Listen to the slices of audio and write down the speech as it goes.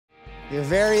Your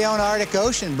very own Arctic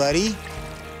Ocean, buddy.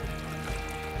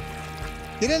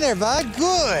 Get in there, bud.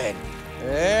 Good.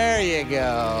 There you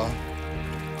go.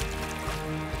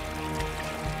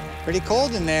 Pretty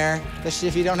cold in there, especially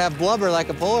if you don't have blubber like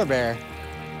a polar bear.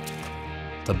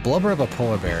 The blubber of a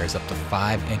polar bear is up to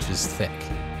 5 inches thick.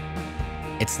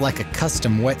 It's like a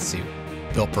custom wetsuit,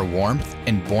 built for warmth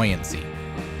and buoyancy.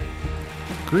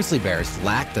 Grizzly bears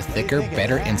lack the thicker,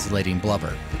 better insulating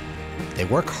blubber. They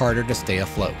work harder to stay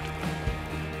afloat.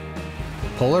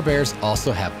 Polar bears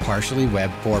also have partially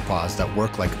webbed forepaws that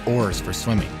work like oars for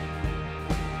swimming.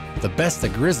 The best the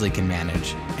grizzly can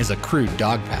manage is a crude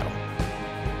dog paddle.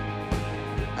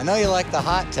 I know you like the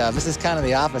hot tub. This is kind of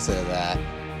the opposite of that.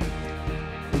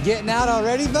 You getting out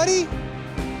already, buddy?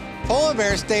 Polar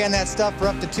bears stay in that stuff for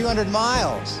up to 200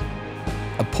 miles.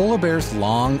 A polar bear's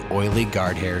long, oily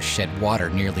guard hairs shed water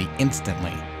nearly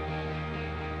instantly.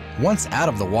 Once out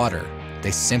of the water,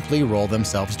 they simply roll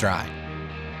themselves dry.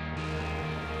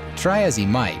 Try as he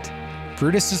might,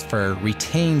 Brutus's fur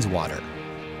retains water.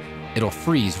 It'll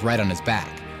freeze right on his back.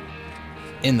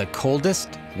 In the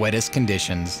coldest, wettest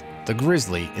conditions, the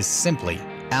grizzly is simply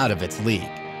out of its league,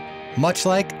 much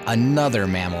like another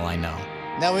mammal I know.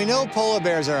 Now we know polar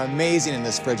bears are amazing in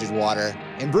this frigid water,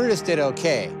 and Brutus did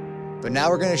okay. But now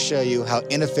we're going to show you how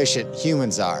inefficient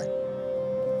humans are.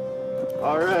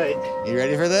 All right. You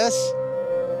ready for this?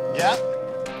 Yeah.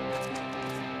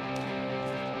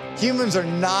 Humans are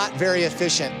not very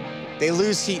efficient. They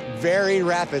lose heat very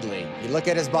rapidly. You look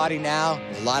at his body now,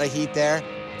 there's a lot of heat there.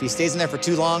 If he stays in there for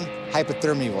too long,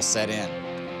 hypothermia will set in.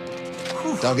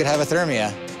 Whew. Don't get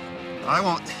hypothermia. I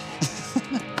won't.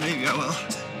 Maybe I will.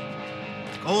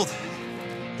 Cold.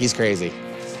 He's crazy.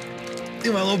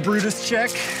 Do my little Brutus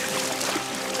check.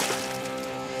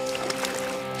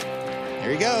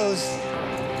 Here he goes.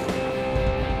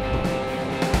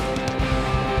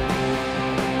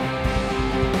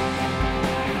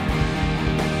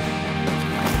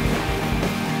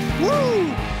 Woo!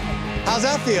 How's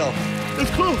that feel?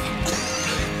 It's cold.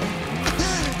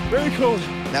 Very cold.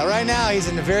 Now, right now, he's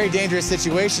in a very dangerous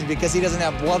situation because he doesn't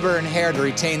have blubber and hair to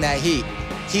retain that heat.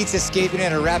 Heat's escaping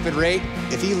at a rapid rate.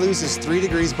 If he loses 3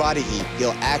 degrees body heat,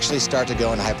 he'll actually start to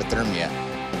go into hypothermia.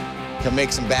 He'll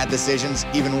make some bad decisions,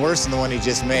 even worse than the one he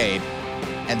just made.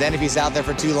 And then if he's out there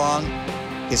for too long,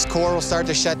 his core will start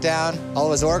to shut down, all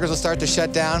of his organs will start to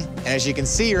shut down, and as you can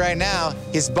see right now,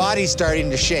 his body's starting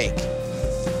to shake.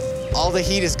 All the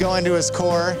heat is going to his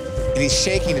core, and he's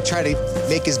shaking to try to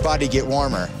make his body get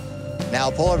warmer. Now,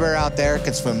 a polar bear out there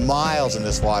can swim miles in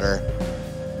this water,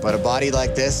 but a body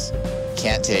like this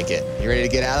can't take it. You ready to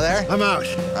get out of there? I'm out.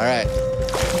 All right.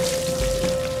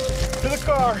 To the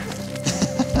car.